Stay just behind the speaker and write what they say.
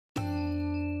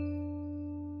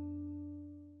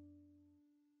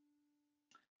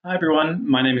Hi everyone,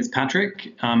 my name is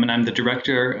Patrick, and I'm the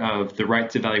director of the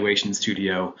Rights Evaluation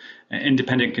Studio, an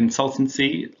independent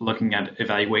consultancy looking at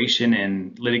evaluation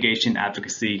and litigation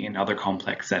advocacy in other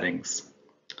complex settings.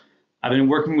 I've been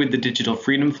working with the Digital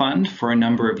Freedom Fund for a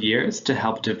number of years to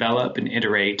help develop and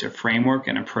iterate a framework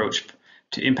and approach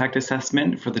to impact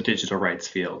assessment for the digital rights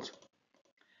field.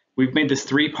 We've made this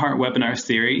three-part webinar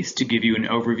series to give you an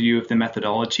overview of the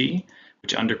methodology,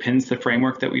 which underpins the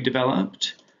framework that we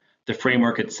developed, the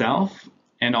framework itself,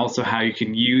 and also how you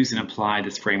can use and apply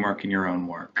this framework in your own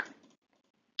work.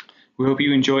 We hope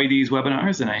you enjoy these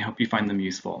webinars and I hope you find them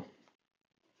useful.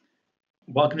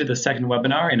 Welcome to the second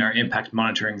webinar in our impact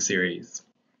monitoring series.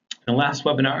 In the last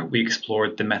webinar, we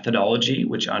explored the methodology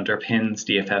which underpins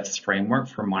DFF's framework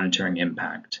for monitoring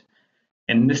impact.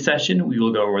 In this session, we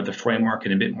will go over the framework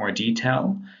in a bit more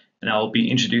detail, and I will be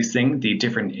introducing the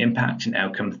different impact and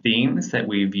outcome themes that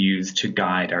we've used to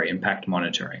guide our impact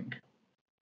monitoring.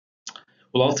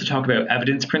 We'll also talk about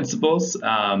evidence principles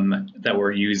that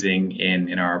we're using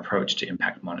in our approach to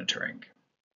impact monitoring,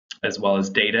 as well as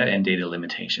data and data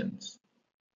limitations.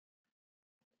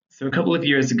 So a couple of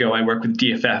years ago, I worked with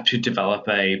DFF to develop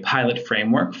a pilot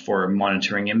framework for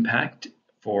monitoring impact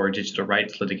for digital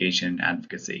rights litigation and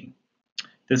advocacy.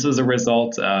 This was a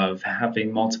result of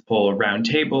having multiple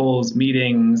roundtables,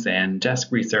 meetings, and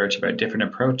desk research about different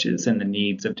approaches and the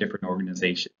needs of different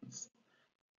organizations.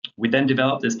 We then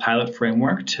developed this pilot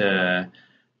framework to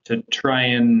try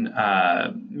and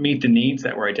meet the needs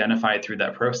that were identified through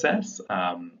that process,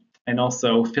 and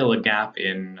also fill a gap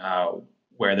in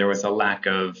where there was a lack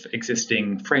of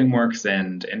existing frameworks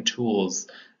and tools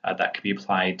that could be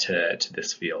applied to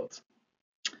this field.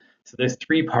 So there's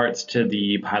three parts to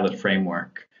the pilot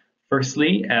framework.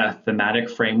 Firstly, a thematic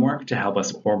framework to help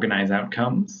us organize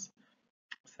outcomes.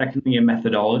 Secondly, a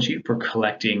methodology for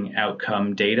collecting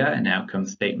outcome data and outcome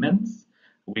statements.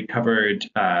 We covered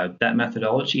that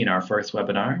methodology in our first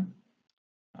webinar.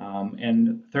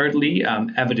 And thirdly,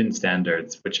 evidence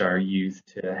standards, which are used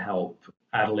to help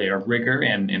add a layer of rigor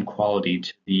and quality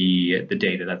to the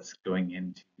data that's going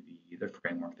into the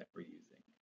framework that we're using.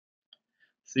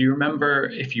 So you remember,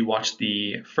 if you watched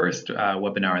the first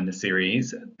webinar in the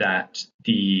series, that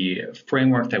the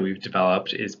framework that we've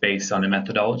developed is based on a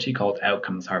methodology called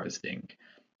outcomes harvesting,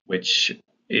 which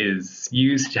is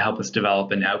used to help us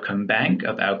develop an outcome bank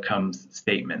of outcomes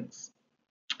statements.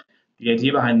 The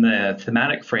idea behind the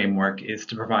thematic framework is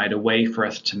to provide a way for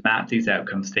us to map these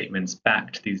outcome statements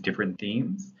back to these different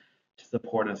themes to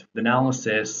support us with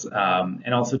analysis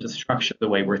and also to structure the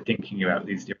way we're thinking about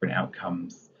these different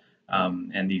outcomes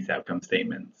and these outcome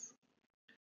statements.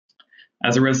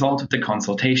 As a result of the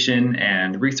consultation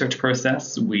and research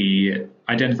process, we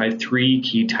identified three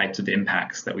key types of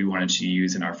impacts that we wanted to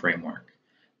use in our framework.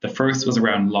 The first was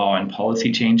around law and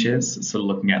policy changes, so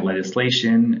looking at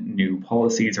legislation, new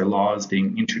policies or laws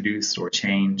being introduced or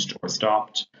changed or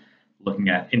stopped, looking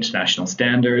at international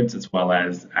standards as well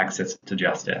as access to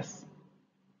justice.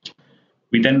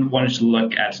 We then wanted to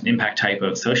look at an impact type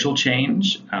of social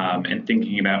change and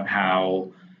thinking about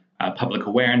how public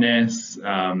awareness,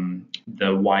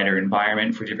 the wider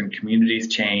environment for different communities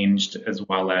changed, as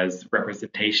well as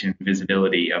representation and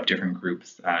visibility of different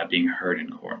groups being heard in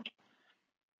court.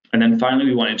 And then finally,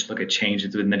 we wanted to look at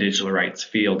changes within the digital rights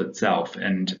field itself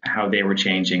and how they were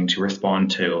changing to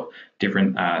respond to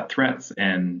different threats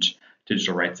and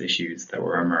digital rights issues that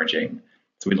were emerging.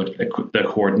 So we looked at the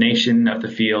coordination of the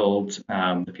field's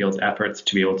efforts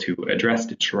to be able to address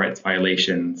digital rights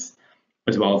violations,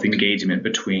 as well as engagement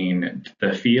between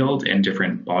the field and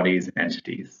different bodies and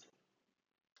entities.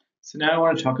 So now I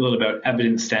want to talk a little about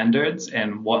evidence standards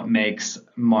and what makes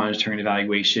monitoring and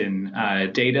evaluation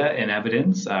data and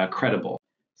evidence credible.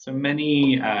 So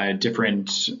many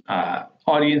different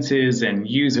audiences and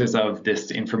users of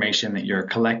this information that you're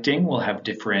collecting will have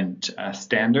different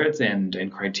standards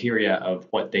and criteria of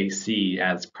what they see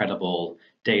as credible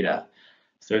data.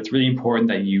 So it's really important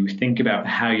that you think about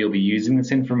how you'll be using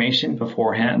this information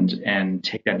beforehand and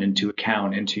take that into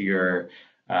account into your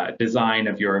design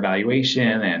of your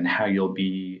evaluation and how you'll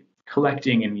be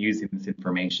collecting and using this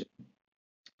information.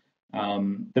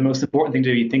 The most important thing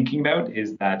to be thinking about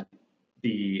is that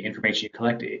the information you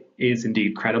collect is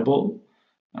indeed credible,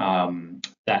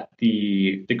 that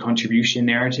the contribution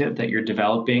narrative that you're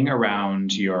developing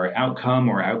around your outcome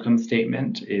or outcome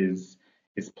statement is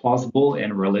plausible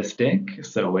and realistic,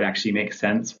 so it actually makes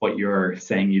sense what you're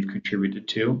saying you've contributed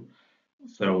to.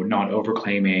 So not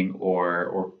overclaiming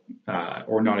or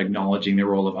not acknowledging the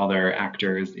role of other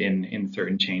actors in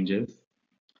certain changes.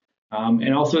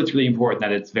 And also it's really important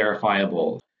that it's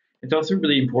verifiable. It's also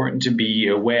really important to be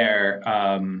aware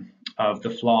of the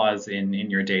flaws in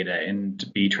your data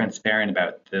and be transparent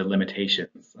about the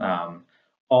limitations.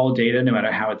 All data, no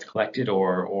matter how it's collected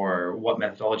or what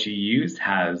methodology you use,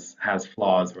 has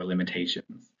flaws or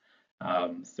limitations.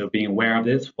 So being aware of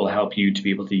this will help you to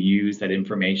be able to use that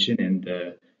information in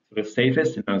the sort of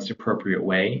safest and most appropriate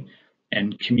way.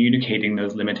 And communicating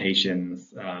those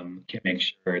limitations can make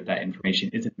sure that information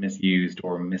isn't misused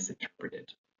or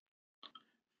misinterpreted.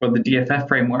 For the DFF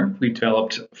framework, we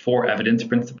developed 4 evidence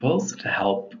principles to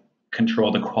help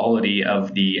control the quality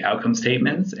of the outcome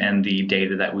statements and the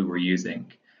data that we were using.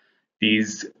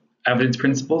 These evidence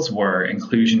principles were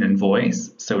inclusion and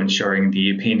voice, so ensuring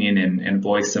the opinion and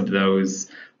voice of those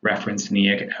referenced in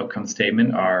the outcome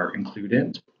statement are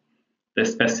included. The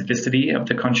specificity of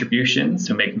the contribution,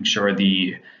 so making sure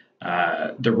the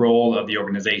role of the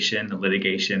organization, the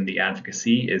litigation, the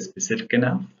advocacy is specific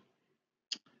enough.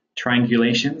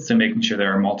 Triangulation, so making sure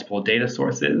there are multiple data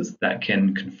sources that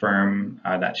can confirm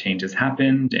that change has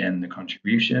happened and the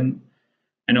contribution.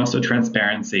 And also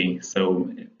transparency, so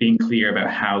being clear about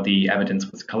how the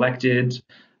evidence was collected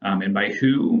and by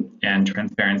who, and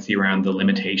transparency around the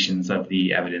limitations of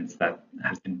the evidence that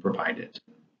has been provided.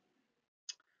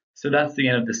 So that's the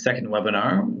end of the second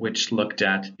webinar, which looked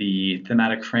at the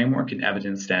thematic framework and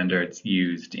evidence standards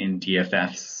used in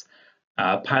DFF's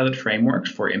pilot framework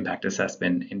for impact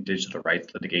assessment in digital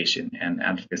rights litigation and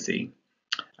advocacy.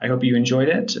 I hope you enjoyed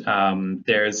it.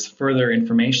 There's further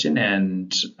information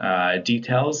and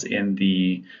details in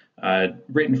the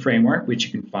written framework, which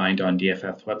you can find on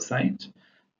DFF's website.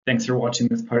 Thanks for watching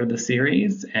this part of the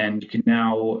series, and you can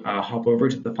now hop over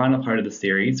to the final part of the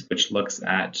series, which looks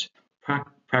at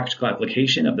practical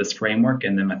application of this framework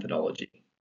and the methodology.